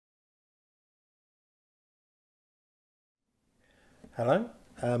Hello,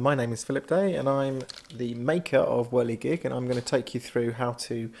 my name is Philip Day and I'm the maker of Whirligig, and I'm going to take you through how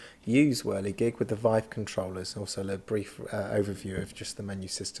to use Whirligig with the Vive controllers, also a brief overview of just the menu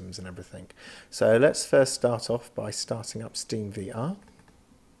systems and everything. So let's first start off by starting up Steam VR.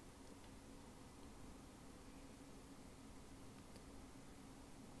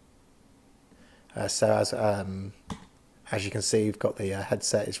 As you can see, we've got the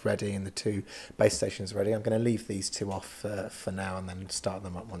headset is ready and the two base stations ready. I'm going to leave these two off for now and then start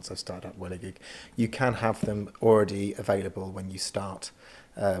them up once I've started up Whirligig. You can have them already available when you start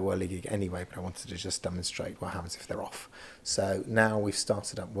Whirligig anyway, but I wanted to just demonstrate what happens if they're off. So now we've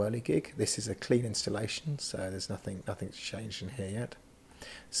started up Whirligig. This is a clean installation, so there's nothing's changed in here yet.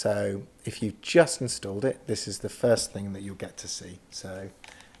 So if you've just installed it, this is the first thing that you'll get to see. So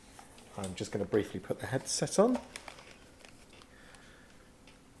I'm just going to briefly put the headset on.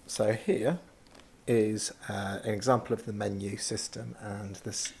 So here is an example of the menu system and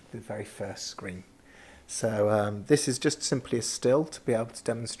the very first screen. So this is just simply a still to be able to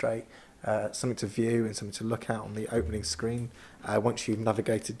demonstrate something to view and something to look at on the opening screen. Once you've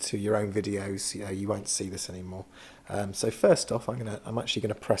navigated to your own videos, you won't see this anymore. So first off, I'm actually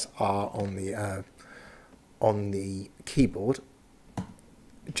going to press R on the keyboard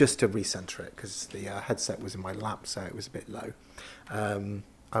just to recenter it, because the headset was in my lap, so it was a bit low.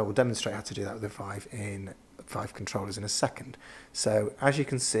 I will demonstrate how to do that with the Vive controllers in a second. So as you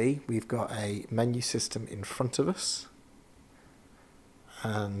can see, we've got a menu system in front of us,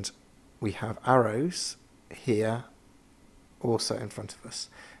 and we have arrows here also in front of us.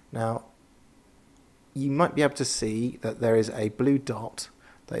 Now you might be able to see that there is a blue dot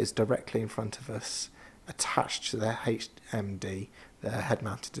that is directly in front of us attached to the HMD, the head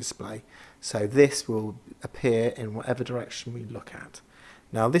mounted display. So this will appear in whatever direction we look at.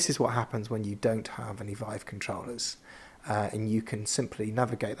 Now this is what happens when you don't have any Vive controllers, and you can simply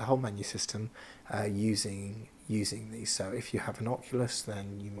navigate the whole menu system using these. So if you have an Oculus,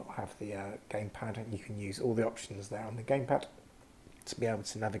 then you might have the gamepad, and you can use all the options there on the gamepad to be able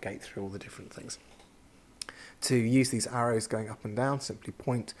to navigate through all the different things. To use these arrows going up and down, simply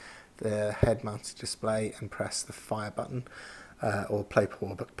point the head mounted display and press the fire button or play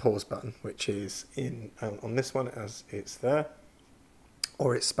pause button, which is in on this one as it's there,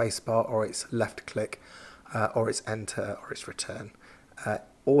 or it's spacebar, or it's left click, or it's enter, or it's return.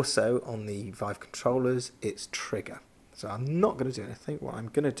 Also on the Vive controllers, it's trigger. So I'm not going to do anything. What I'm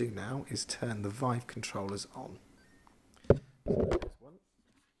going to do now is turn the Vive controllers on.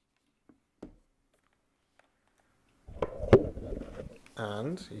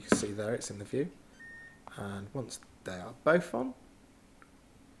 And you can see there it's in the view. And once they are both on,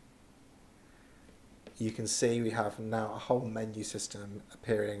 you can see we have now a whole menu system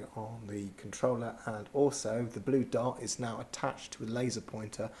appearing on the controller, and also the blue dot is now attached to a laser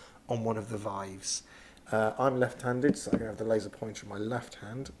pointer on one of the Vives. I'm left-handed, so I can have the laser pointer in my left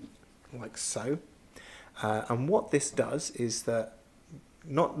hand, like so. And what this does is that,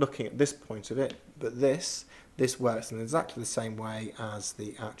 not looking at this point of it, but this works in exactly the same way as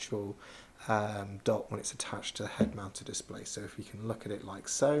the actual dot when it's attached to the head-mounted display. So if we can look at it like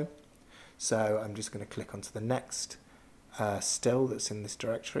so. So I'm just going to click onto the next still that's in this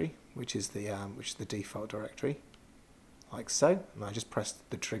directory, which is the default directory, like so. And I just press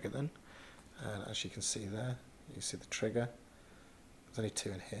the trigger then, and as you can see there, you see the trigger. There's only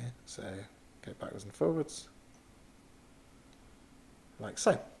two in here, so go backwards and forwards, like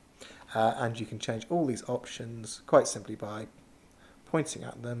so. And you can change all these options quite simply by pointing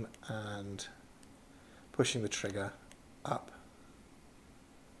at them and pushing the trigger up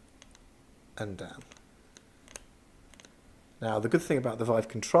and down. Now the good thing about the Vive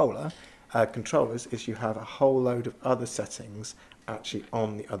controllers is you have a whole load of other settings actually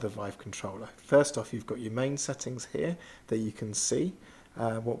on the other Vive controller. First off, you've got your main settings here that you can see.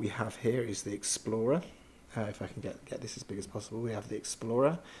 What we have here is the Explorer. If I can get this as big as possible, we have the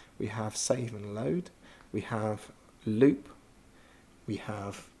Explorer, we have Save and Load, we have Loop, we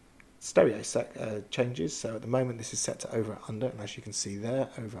have stereo changes. So at the moment this is set to over and under, and as you can see there,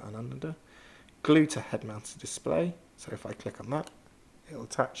 over and under. Glue to head mounted display, so if I click on that, it'll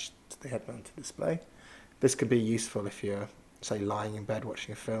attach to the head mounted display. This could be useful if you're, say, lying in bed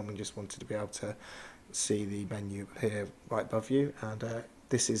watching a film and just wanted to be able to see the menu here right above you. And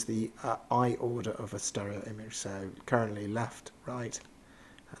this is the I order of a stereo image, so currently left, right,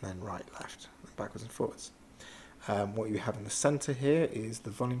 and then right, left, and backwards and forwards. What you have in the center here is the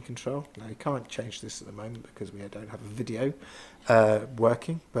volume control. Now you can't change this at the moment because we don't have a video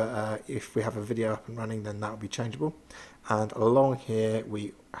working, but if we have a video up and running, then that will be changeable. And along here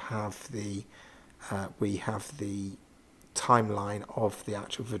we have the timeline of the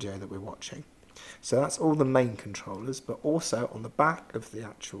actual video that we're watching. So that's all the main controllers, but also on the back of the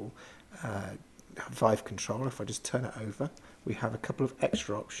actual Vive controller, if I just turn it over, we have a couple of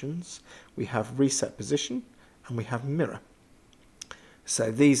extra options. We have reset position and we have mirror.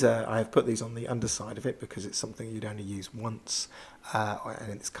 So these are, I have put these on the underside of it because it's something you'd only use once,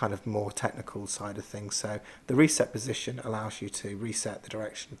 and it's kind of more technical side of things. So the reset position allows you to reset the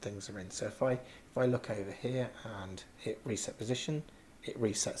direction things are in. So if I look over here and hit reset position, it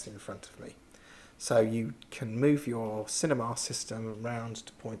resets in front of me. So you can move your cinema system around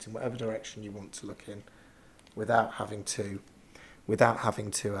to point in whatever direction you want to look in, without having to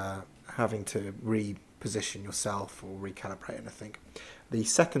reposition yourself or recalibrate anything. The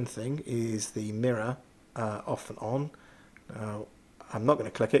second thing is the mirror off and on. Now, I'm not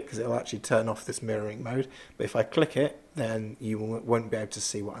going to click it because it'll actually turn off this mirroring mode, but if I click it, then you won't be able to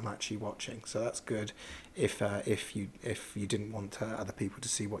see what I'm actually watching. So that's good if you didn't want other people to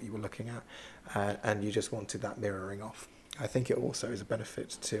see what you were looking at, and you just wanted that mirroring off. I think it also is a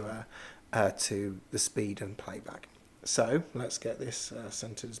benefit to the speed and playback. So let's get this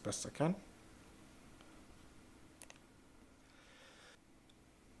centered as best I can.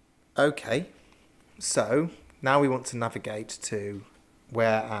 Okay, so now we want to navigate to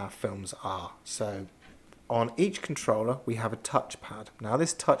where our films are. So on each controller we have a touchpad. Now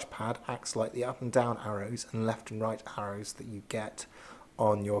this touchpad acts like the up and down arrows and left and right arrows that you get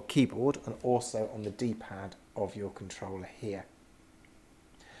on your keyboard and also on the D-pad of your controller here.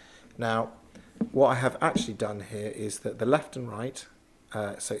 Now what I have actually done here is that the left and right,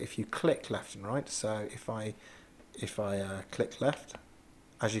 so if you click left and right, so if I click left,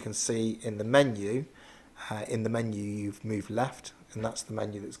 as you can see in the menu, you've moved left, and that's the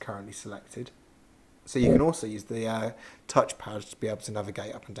menu that's currently selected. So you can also use the touchpad to be able to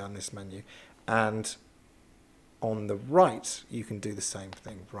navigate up and down this menu. And on the right, you can do the same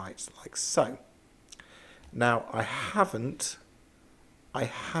thing, right, like so. Now I haven't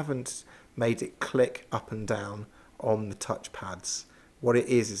made it click up and down on the touchpads. What it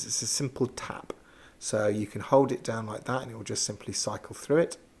is it's a simple tap. So you can hold it down like that and it will just simply cycle through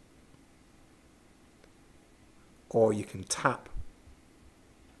it. Or you can tap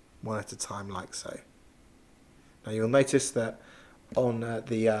one at a time like so. Now you'll notice that on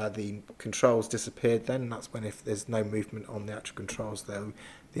the controls disappeared then. That's when if there's no movement on the actual controls, though,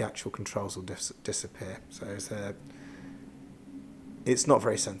 the actual controls will disappear. So it's not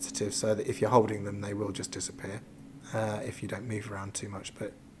very sensitive, so that if you're holding them they will just disappear if you don't move around too much.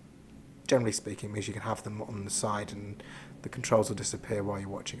 But generally speaking, means you can have them on the side and the controls will disappear while you're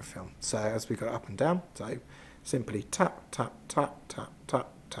watching a film. So as we go up and down, so simply tap, tap, tap, tap, tap,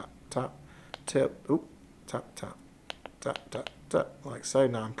 tap, tap, tap, oop, tap, tap, tap, tap, tap, like so.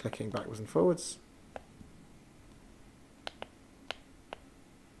 Now I'm clicking backwards and forwards.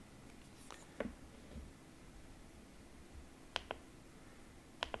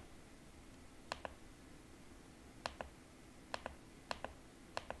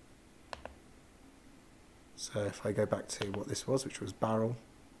 So if I go back to what this was, which was barrel,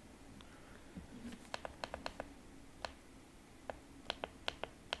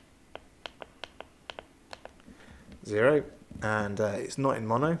 zero, and it's not in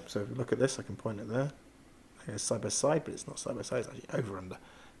mono, so if you look at this, I can point it there. It's side by side, but it's not side by side, it's actually over under,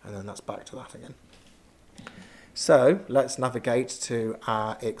 and then that's back to that again. So let's navigate to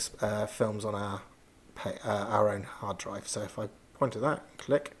our films on our own hard drive. So if I point at that and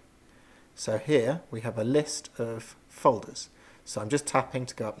click, so here we have a list of folders. So I'm just tapping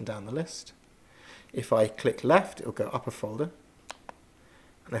to go up and down the list. If I click left, it'll go up a folder.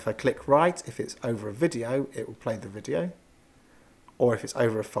 And if I click right, if it's over a video, it will play the video. Or if it's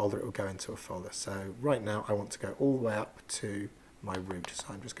over a folder, it will go into a folder. So right now I want to go all the way up to my root. So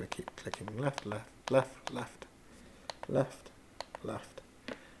I'm just going to keep clicking left, left, left, left, left, left.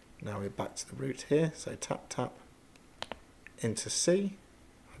 Now we're back to the root here. So tap, tap into C.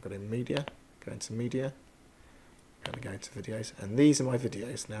 I've got in media, go into media, going to go into videos. And these are my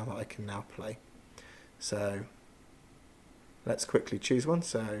videos now that I can now play. So let's quickly choose one.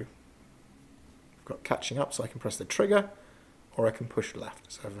 So I've got catching up, so I can press the trigger or I can push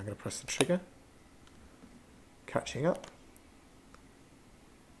left. So I'm going to press the trigger, catching up.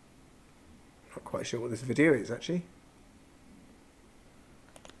 Not quite sure what this video is actually.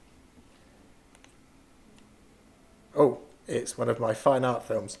 Oh, it's one of my fine art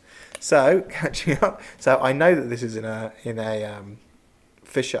films. So catching up. So I know that this is in a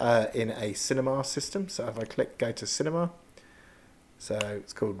cinema system. So if I click go to cinema, so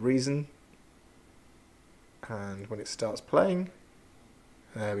it's called Reason, and when it starts playing,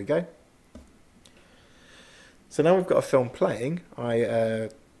 there we go. So now we've got a film playing. I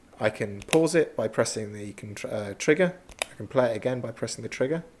can pause it by pressing the trigger. I can play it again by pressing the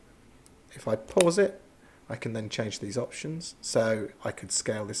trigger. If I pause it, I can then change these options. So I could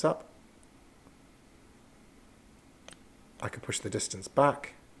scale this up. I could push the distance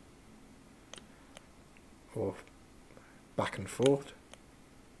back or back and forth.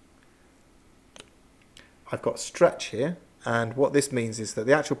 I've got stretch here, and what this means is that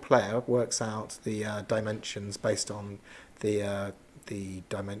the actual player works out the dimensions based on the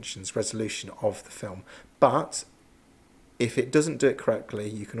dimensions resolution of the film. But if it doesn't do it correctly,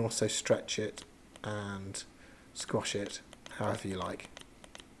 you can also stretch it and squash it however you like.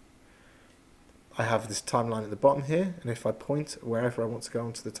 I have this timeline at the bottom here, and if I point wherever I want to go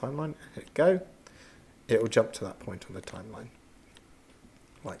onto the timeline and hit go, it will jump to that point on the timeline,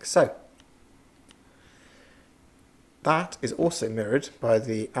 like so. That is also mirrored by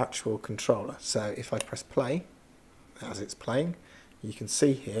the actual controller. So if I press play, as it's playing, you can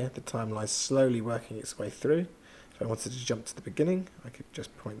see here the timeline slowly working its way through. If I wanted to jump to the beginning, I could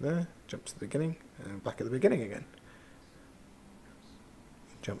just point there, jump to the beginning, and back at the beginning again.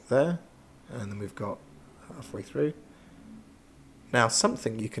 Jump there, and then we've got halfway through. Now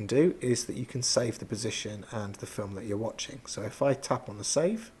something you can do is that you can save the position and the film that you're watching. So if I tap on the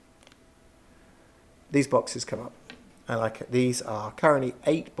save, these boxes come up. And these are currently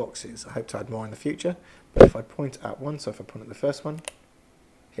 8 boxes. I hope to add more in the future. But if I point at one, so if I point at the first one,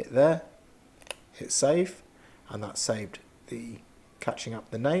 hit there, hit save, and that saved the catching up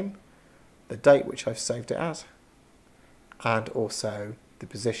the name, the date which I've saved it at, and also the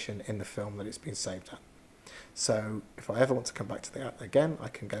position in the film that it's been saved at. So if I ever want to come back to that again, I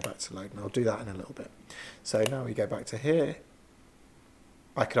can go back to load, and I'll do that in a little bit. So now we go back to here.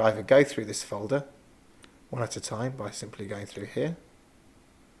 I could either go through this folder one at a time by simply going through here,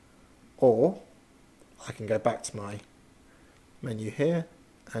 or I can go back to my menu here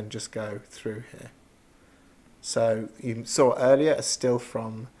and just go through here. So you saw earlier a still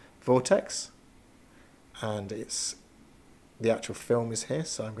from Vortex, and it's the actual film is here,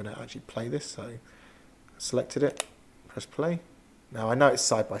 so I'm going to actually play this. So I selected it, press play. Now I know it's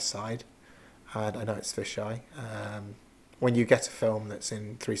side by side, and I know it's fisheye. When you get a film that's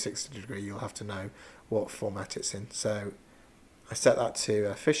in 360 degree, you'll have to know what format it's in. So I set that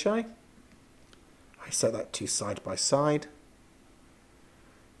to fisheye. I set that to side by side,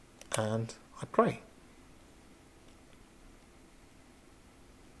 and I play.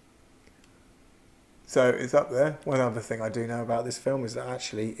 So it's up there. One other thing I do know about this film is that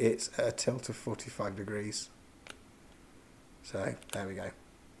actually it's a tilt of 45 degrees. So there we go.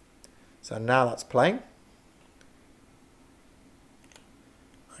 So now that's playing.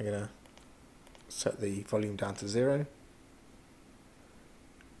 I'm going to set the volume down to 0.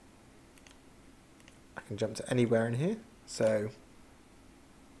 I can jump to anywhere in here. So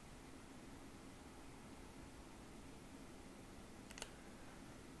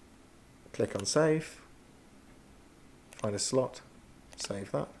click on save, find a slot,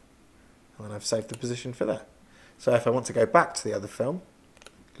 save that, and then I've saved the position for that. So if I want to go back to the other film,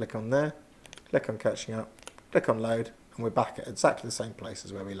 click on there, click on catching up, click on load, and we're back at exactly the same place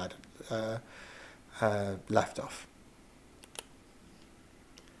as where we left off.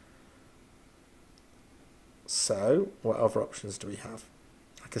 So what other options do we have?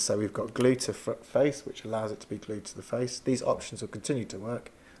 Like I say, we've got glue to face, which allows it to be glued to the face. These options will continue to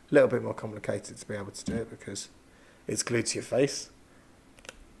work. A little bit more complicated to be able to do it because it's glued to your face.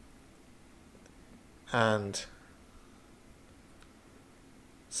 And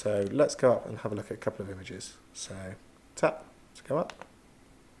so let's go up and have a look at a couple of images. So tap to go up,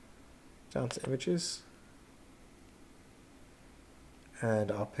 down to images, and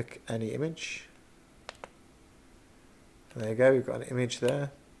I'll pick any image. And there you go, we've got an image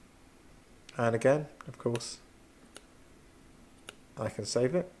there. And again, of course, I can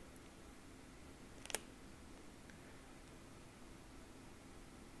save it.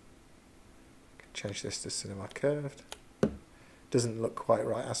 Change this to cinema curved. Doesn't look quite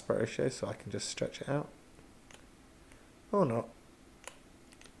right aspect ratio, so I can just stretch it out. Or not.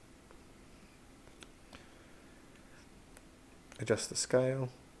 Adjust the scale.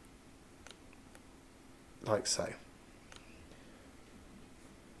 Like so.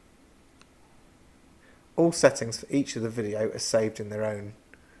 All settings for each of the video are saved in their own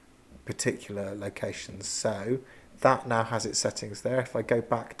particular locations. So that now has its settings there. If I go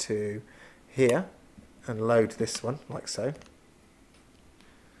back to here and load this one, like so,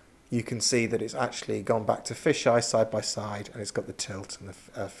 you can see that it's actually gone back to fisheye side by side, and it's got the tilt and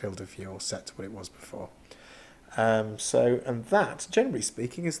the field of view all set to what it was before. And that, generally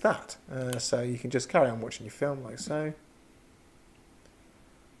speaking, is that. So you can just carry on watching your film like so.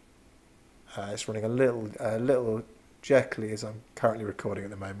 It's running a little jerkily as I'm currently recording at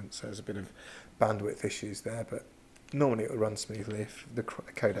the moment, so there's a bit of bandwidth issues there, but normally it will run smoothly if the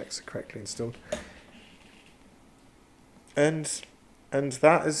codecs are correctly installed. And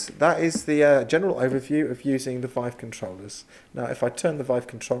that is the general overview of using the Vive controllers. Now, if I turn the Vive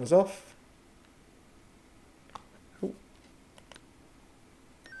controllers off,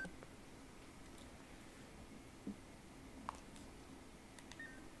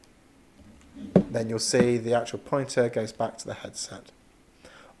 then you'll see the actual pointer goes back to the headset.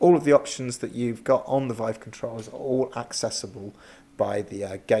 All of the options that you've got on the Vive controllers are all accessible by the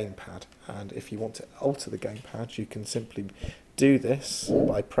gamepad, and if you want to alter the gamepad, you can simply do this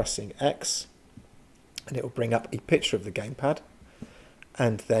by pressing X, and it will bring up a picture of the gamepad,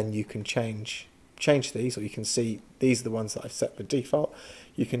 and then you can change these, or you can see these are the ones that I've set for default.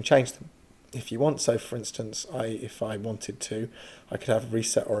 You can change them if you want. So for instance, if I wanted to, I could have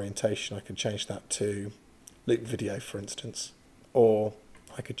reset orientation. I could change that to loop video, for instance, or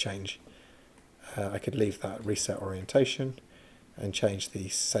I could I could leave that reset orientation and change the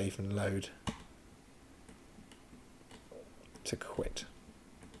save and load to quit.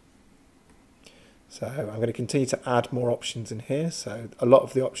 So I'm going to continue to add more options in here. So a lot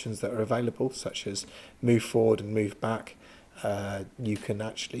of the options that are available, such as move forward and move back, you can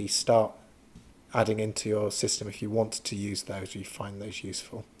actually start adding into your system if you want to use those or you find those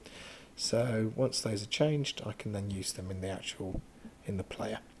useful. So once those are changed, I can then use them in the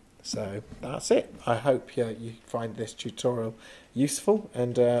player. So that's it. I hope you find this tutorial useful,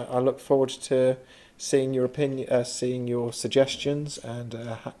 and I look forward to seeing your opinion, seeing your suggestions, and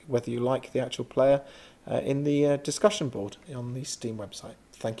whether you like the actual player in the discussion board on the Steam website.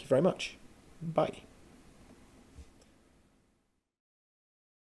 Thank you very much. Bye.